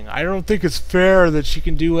everything. I don't think it's fair that she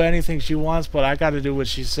can do anything she wants, but I gotta do what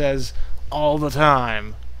she says all the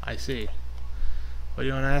time. I see. What do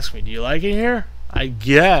you want to ask me? Do you like it here? I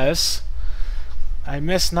guess. I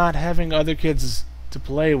miss not having other kids to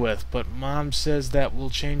play with, but Mom says that will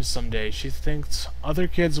change someday. She thinks other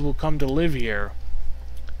kids will come to live here.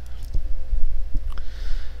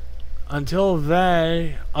 Until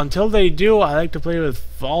they do, I like to play with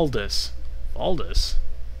Valdis. Valdis?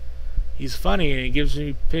 He's funny and he gives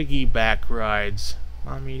me piggyback rides.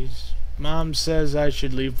 Mom says I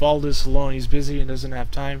should leave Valdis alone. He's busy and doesn't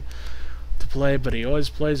have time to play, but he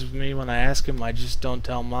always plays with me when I ask him. I just don't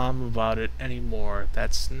tell Mom about it anymore.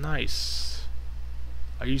 That's nice.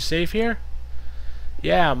 Are you safe here?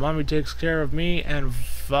 Yeah, Mommy takes care of me, and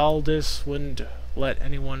Valdis wouldn't let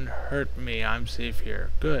anyone hurt me. I'm safe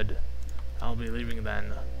here. Good. I'll be leaving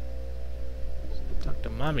then. Talk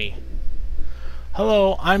to Mommy.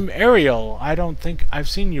 Hello, I'm Arroyo. I don't think I've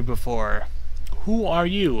seen you before. Who are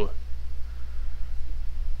you?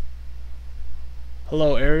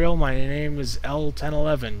 Hello, Arroyo. My name is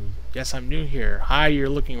L1011. Yes, I'm new here. Hi, you're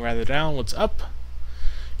looking rather down. What's up?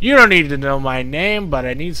 You don't need to know my name, but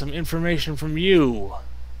I need some information from you.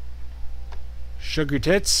 Sugar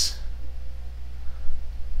tits?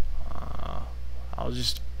 I'll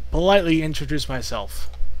just politely introduce myself.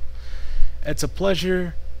 It's a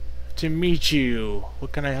pleasure to meet you.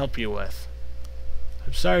 What can I help you with?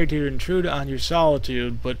 I'm sorry to intrude on your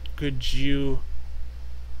solitude, but could you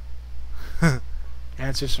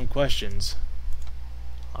answer some questions?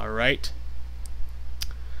 Alright.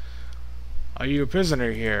 Are you a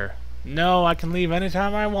prisoner here? No, I can leave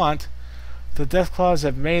anytime I want. The Deathclaws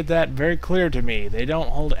have made that very clear to me. They don't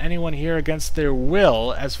hold anyone here against their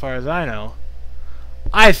will, as far as I know.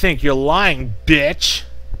 I think you're lying, bitch!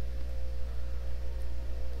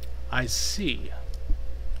 I see.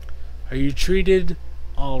 Are you treated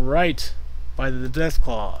alright by the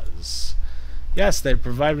Deathclaws? Yes, they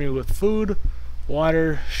provide me with food,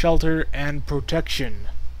 water, shelter, and protection.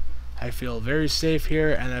 I feel very safe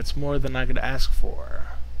here, and that's more than I could ask for.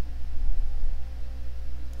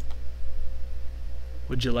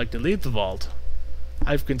 Would you like to leave the vault?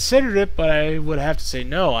 I've considered it, but I would have to say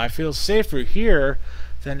no. I feel safer here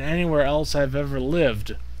than anywhere else I've ever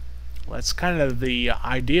lived. Well, that's kind of the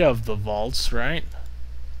idea of the vaults, right?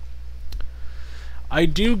 I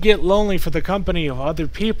do get lonely for the company of other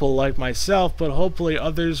people like myself, but hopefully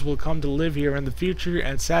others will come to live here in the future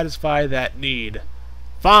and satisfy that need.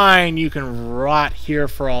 Fine, you can rot here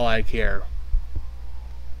for all I care.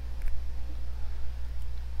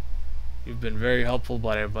 You've been very helpful,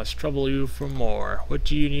 but I must trouble you for more. What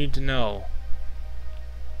do you need to know?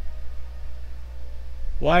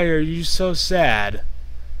 Why are you so sad?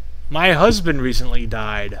 My husband recently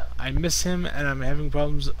died. I miss him and I'm having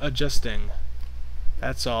problems adjusting.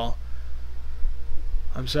 That's all.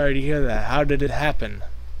 I'm sorry to hear that. How did it happen?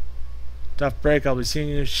 Tough break, I'll be seeing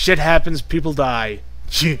you. Shit happens, people die.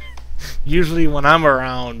 Usually when I'm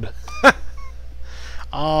around.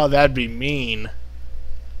 Oh, that'd be mean.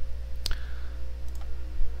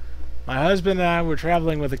 My husband and I were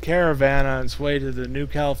traveling with a caravan on its way to the New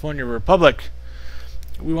California Republic.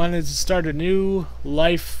 We wanted to start a new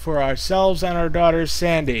life for ourselves and our daughter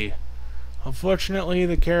Sandy. Unfortunately,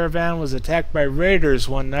 the caravan was attacked by raiders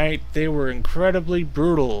one night. They were incredibly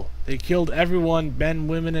brutal. They killed everyone, men,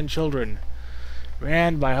 women, and children.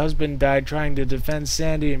 Rand, my husband, died trying to defend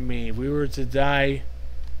Sandy and me. We were to die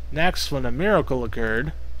next when a miracle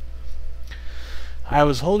occurred. I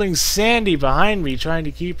was holding Sandy behind me, trying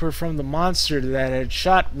to keep her from the monster that had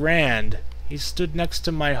shot Rand. He stood next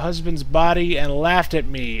to my husband's body and laughed at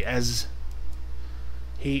me as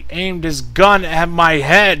he aimed his gun at my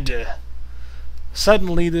head.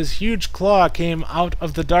 Suddenly, this huge claw came out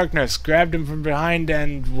of the darkness, grabbed him from behind,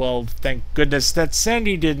 and, well, thank goodness that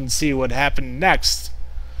Sandy didn't see what happened next.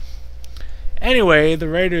 Anyway, the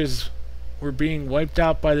raiders were being wiped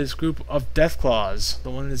out by this group of Deathclaws. The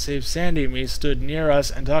one that saved Sandy and me stood near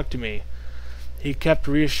us and talked to me. He kept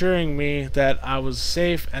reassuring me that I was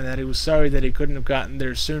safe and that he was sorry that he couldn't have gotten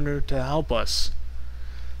there sooner to help us.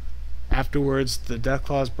 Afterwards, the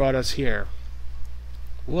Deathclaws brought us here.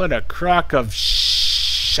 What a crock of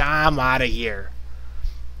I'm out of here.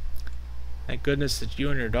 Thank goodness that you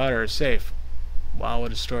and your daughter are safe. Wow,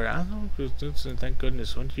 what a story. I don't know. Thank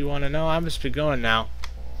goodness. What do you want to know? I must be going now.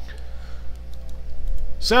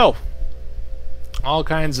 So, all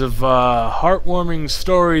kinds of heartwarming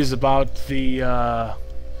stories about the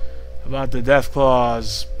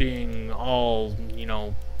Deathclaws being all, you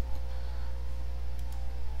know,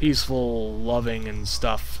 peaceful, loving, and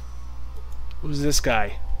stuff. Who's this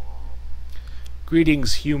guy?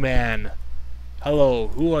 Greetings, human. Hello,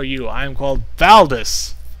 who are you? I am called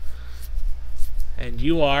Valdis. And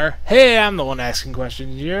you are? Hey, I'm the one asking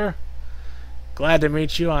questions here. Glad to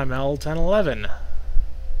meet you. I'm L1011.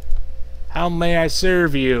 How may I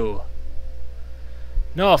serve you?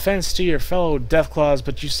 No offense to your fellow Deathclaws,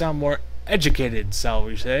 but you sound more educated, shall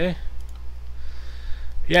we say?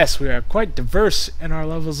 Yes, we are quite diverse in our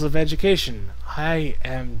levels of education. I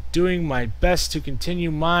am doing my best to continue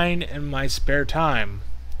mine in my spare time.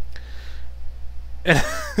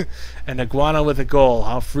 An iguana with a goal.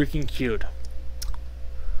 How freaking cute.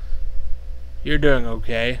 You're doing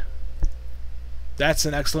okay. That's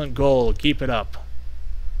an excellent goal. Keep it up.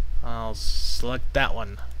 I'll select that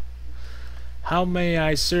one. How may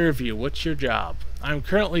I serve you? What's your job? I'm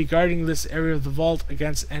currently guarding this area of the vault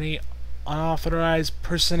against any unauthorized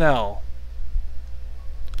personnel.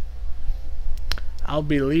 I'll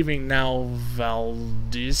be leaving now,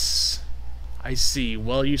 Valdis. I see.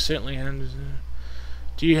 Well, you certainly have...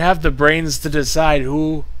 Do you have the brains to decide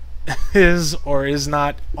who is or is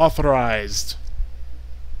not authorized?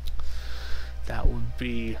 That would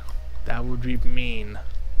be mean.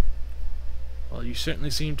 Well, you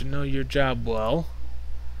certainly seem to know your job well.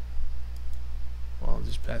 Well,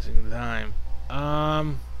 just passing the time.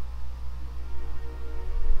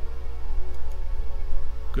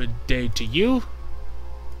 Good day to you.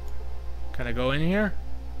 Can I go in here?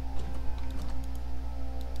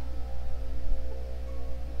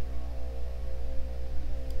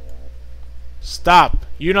 Stop!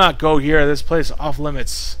 You not go here. This place off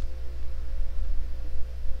limits.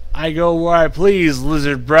 I go where I please,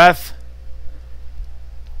 lizard breath.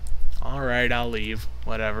 Alright, I'll leave.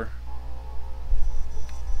 Whatever.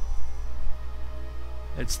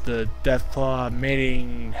 It's the Deathclaw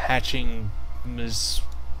mating, hatching,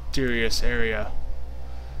 mysterious area.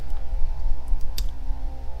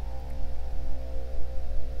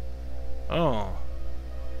 Oh.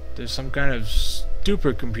 There's some kind of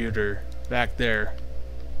supercomputer back there.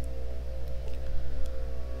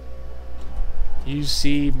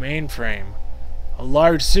 UC mainframe. A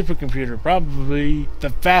large supercomputer, probably the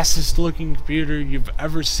fastest looking computer you've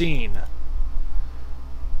ever seen.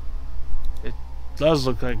 It does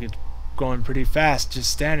look like it's going pretty fast just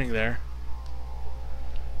standing there.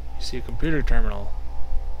 You see a computer terminal.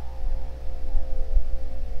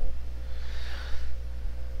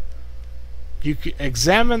 You can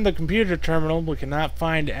examine the computer terminal but cannot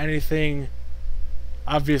find anything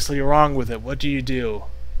obviously wrong with it. What do you do?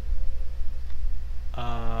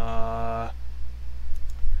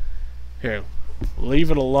 Here,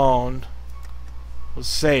 leave it alone. Let's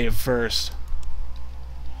save first.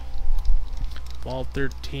 Vault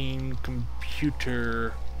 13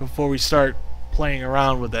 computer before we start playing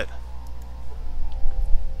around with it.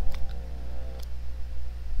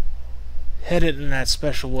 Hit it in that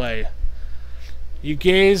special way. You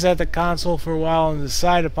gaze at the console for a while and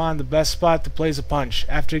decide upon the best spot to place a punch.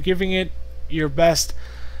 After giving it your best,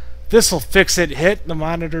 this'll fix it hit, the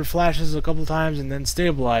monitor flashes a couple times and then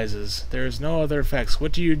stabilizes. There's no other effects.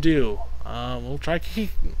 What do you do? We'll try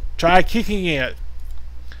kicking it.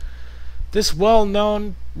 This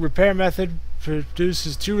well-known repair method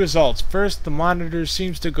produces two results. First, the monitor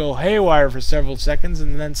seems to go haywire for several seconds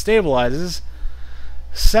and then stabilizes.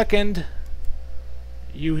 Second,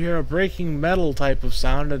 you hear a breaking metal type of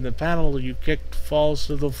sound and the panel you kicked falls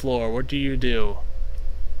to the floor. What do you do?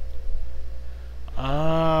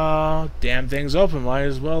 Damn thing's open. Might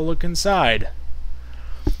as well look inside.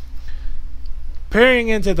 Peering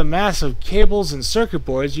into the mass of cables and circuit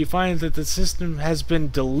boards, you find that the system has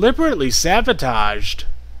been deliberately sabotaged.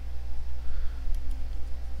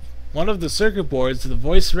 One of the circuit boards, the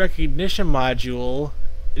voice recognition module,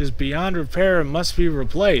 is beyond repair and must be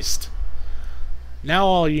replaced. Now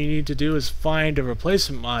all you need to do is find a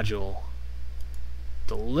replacement module.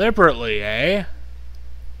 Deliberately, eh?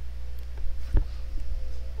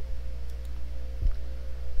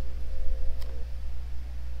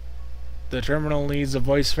 The terminal needs a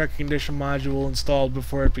voice recognition module installed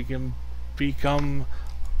before it become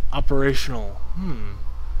operational.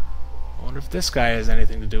 I wonder if this guy has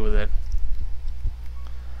anything to do with it.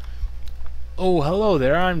 Oh, hello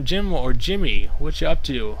there. I'm Jim or Jimmy. What you up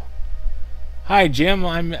to? Hi, Jim.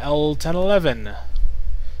 I'm L1011.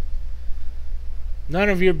 None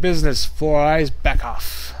of your business. Four eyes. Back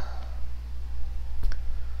off.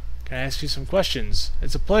 Can I ask you some questions?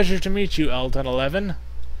 It's a pleasure to meet you, L1011.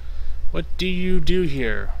 What do you do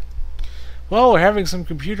here? Well, we're having some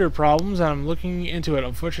computer problems and I'm looking into it.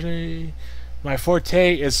 Unfortunately, my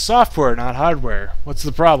forte is software, not hardware. What's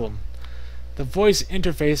the problem? The voice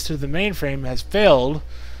interface to the mainframe has failed,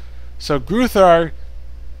 so Gruthar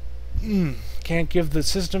can't give the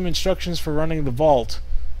system instructions for running the vault.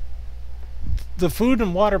 The food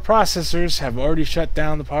and water processors have already shut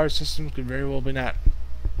down. The power systems could very well be not.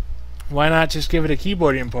 Why not just give it a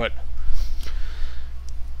keyboard input?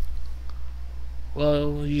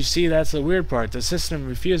 Well, you see, that's the weird part. The system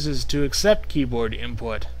refuses to accept keyboard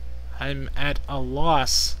input. I'm at a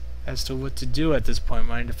loss as to what to do at this point.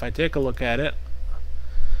 Mind if I take a look at it?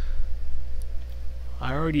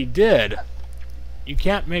 I already did. you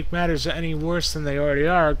can't make matters any worse than they already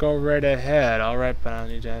are. Go right ahead. Alright, but I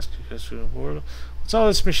need to ask you a question. What's all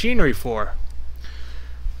this machinery for?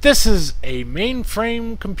 This is a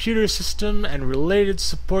mainframe computer system and related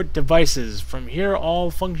support devices. From here, all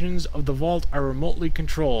functions of the vault are remotely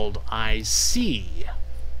controlled. I see.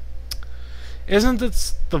 Isn't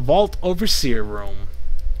this the Vault Overseer room?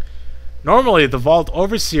 Normally, the Vault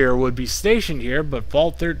Overseer would be stationed here, but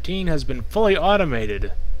Vault 13 has been fully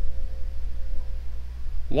automated.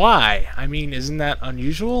 Why? I mean, isn't that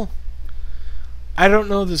unusual? I don't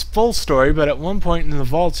know this full story, but at one point in the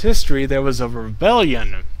Vault's history, there was a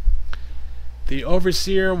rebellion. The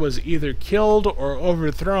Overseer was either killed or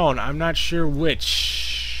overthrown. I'm not sure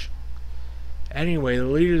which. Anyway, the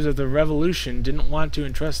leaders of the revolution didn't want to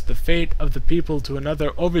entrust the fate of the people to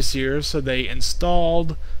another Overseer, so they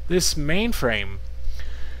installed this mainframe.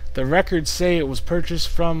 The records say it was purchased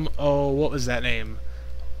from, oh, what was that name?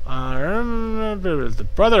 The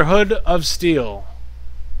Brotherhood of Steel.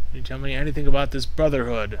 Can you tell me anything about this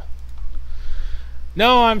Brotherhood?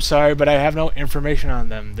 No, I'm sorry, but I have no information on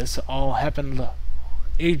them. This all happened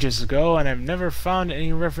ages ago, and I've never found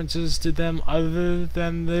any references to them other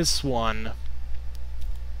than this one.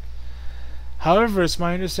 However, it's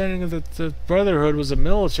my understanding that the Brotherhood was a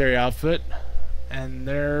military outfit, and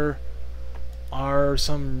there are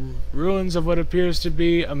some ruins of what appears to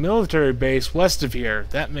be a military base west of here.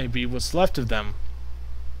 That may be what's left of them.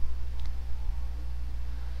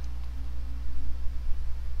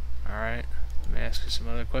 Alright, let me ask you some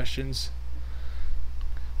other questions.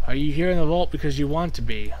 Are you here in the vault because you want to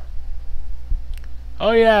be?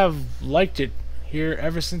 Oh yeah, I've liked it here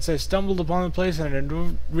ever since I stumbled upon the place, and I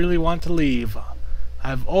don't really want to leave.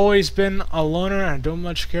 I've always been a loner, and I don't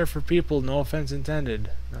much care for people, no offense intended.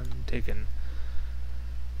 None taken.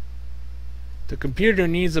 The computer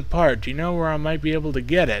needs a part. Do you know where I might be able to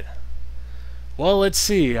get it? Well, let's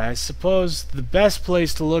see. I suppose the best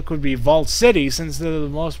place to look would be Vault City, since they're the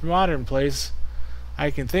most modern place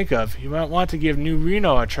I can think of. You might want to give New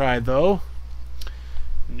Reno a try, though.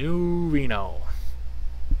 New Reno.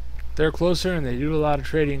 They're closer, and they do a lot of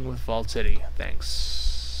trading with Vault City.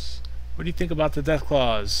 Thanks. What do you think about the Death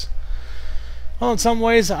Claws? Well, in some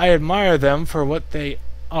ways, I admire them for what they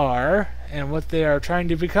are and what they are trying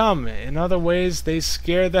to become. In other ways, they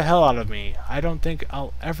scare the hell out of me. I don't think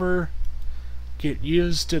I'll ever get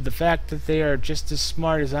used to the fact that they are just as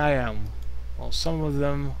smart as I am. Well, some of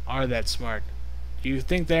them are that smart. Do you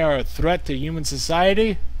think they are a threat to human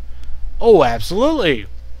society? Oh, absolutely!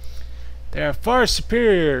 They are far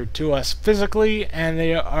superior to us physically, and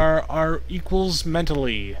they are our equals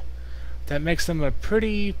mentally. That makes them a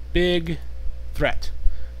pretty big threat.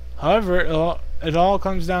 However, it all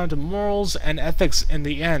comes down to morals and ethics in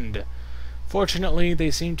the end. Fortunately,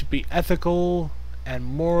 they seem to be ethical and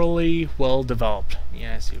morally well developed.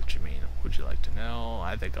 Yeah, I see what you mean. Would you like to know?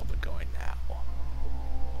 I think I'll be going now.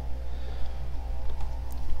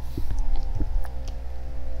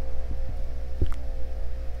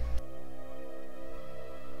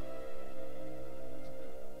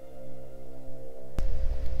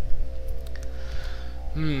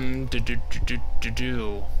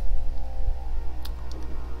 Do.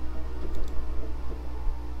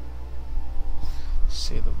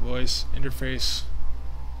 See the voice interface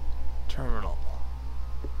terminal.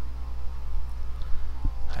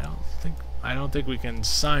 I don't think we can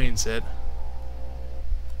science it.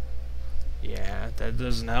 Yeah, that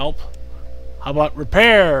doesn't help. How about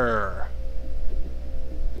repair?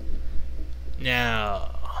 No.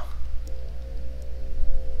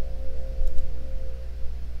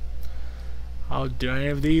 How do any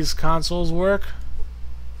of these consoles work?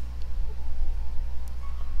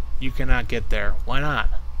 You cannot get there. Why not?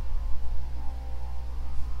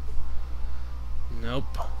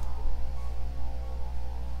 Nope.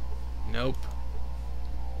 Nope.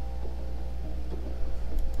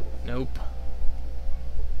 Nope.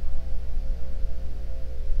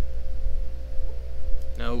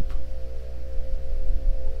 Nope.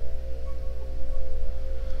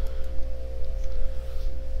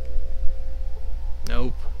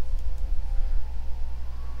 Nope.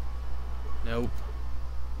 Nope.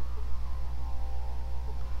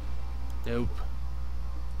 Nope.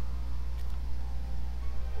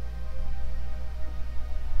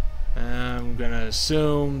 I'm gonna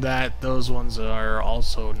assume that those ones are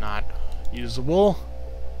also not usable.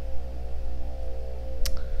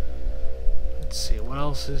 Let's see, what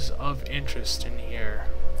else is of interest in here?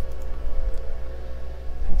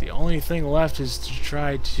 I think the only thing left is to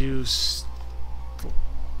try to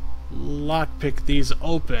lockpick these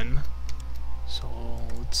open. So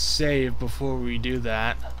let's save before we do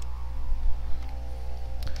that.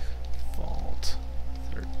 Vault.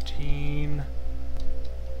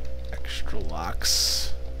 Central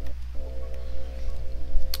locks.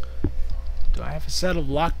 Do I have a set of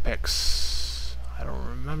lockpicks? I don't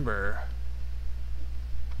remember.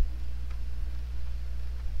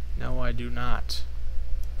 No, I do not.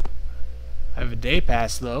 I have a day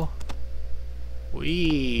pass, though.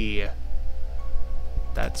 Whee!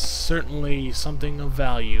 That's certainly something of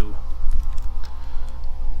value.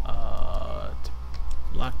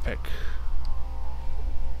 Lockpick.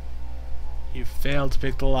 You failed to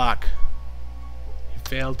pick the lock. You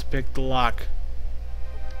failed to pick the lock.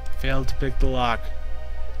 Failed to pick the lock.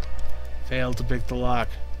 Failed to pick the lock.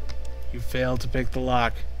 You failed to pick the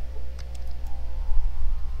lock.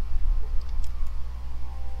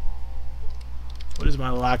 What is my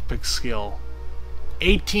lockpick skill?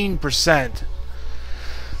 18%.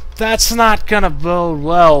 That's not gonna bode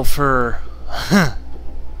well for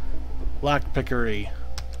lockpickery.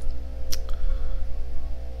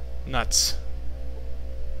 Nuts.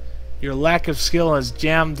 Your lack of skill has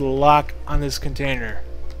jammed the lock on this container.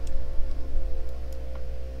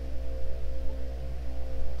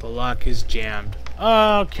 The lock is jammed.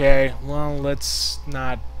 Okay, well, let's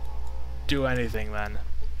not do anything then.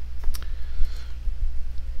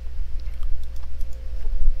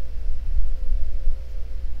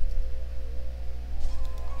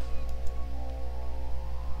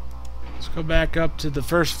 Let's go back up to the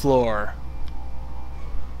first floor.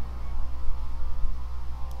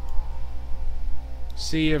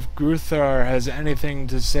 See if Gruthar has anything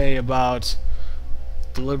to say about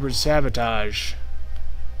deliberate sabotage.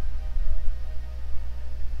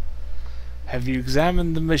 Have you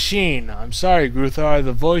examined the machine? I'm sorry, Gruthar,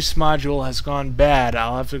 the voice module has gone bad.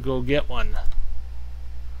 I'll have to go get one.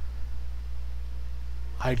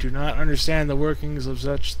 I do not understand the workings of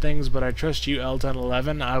such things, but I trust you,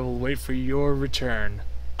 L1011. I will wait for your return.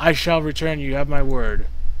 I shall return, you have my word.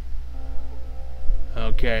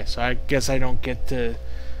 Okay, so I guess I don't get to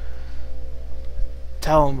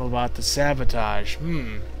tell him about the sabotage.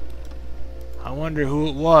 I wonder who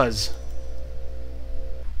it was.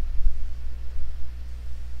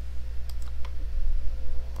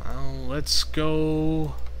 Well, let's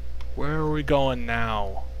go... Where are we going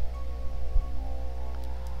now?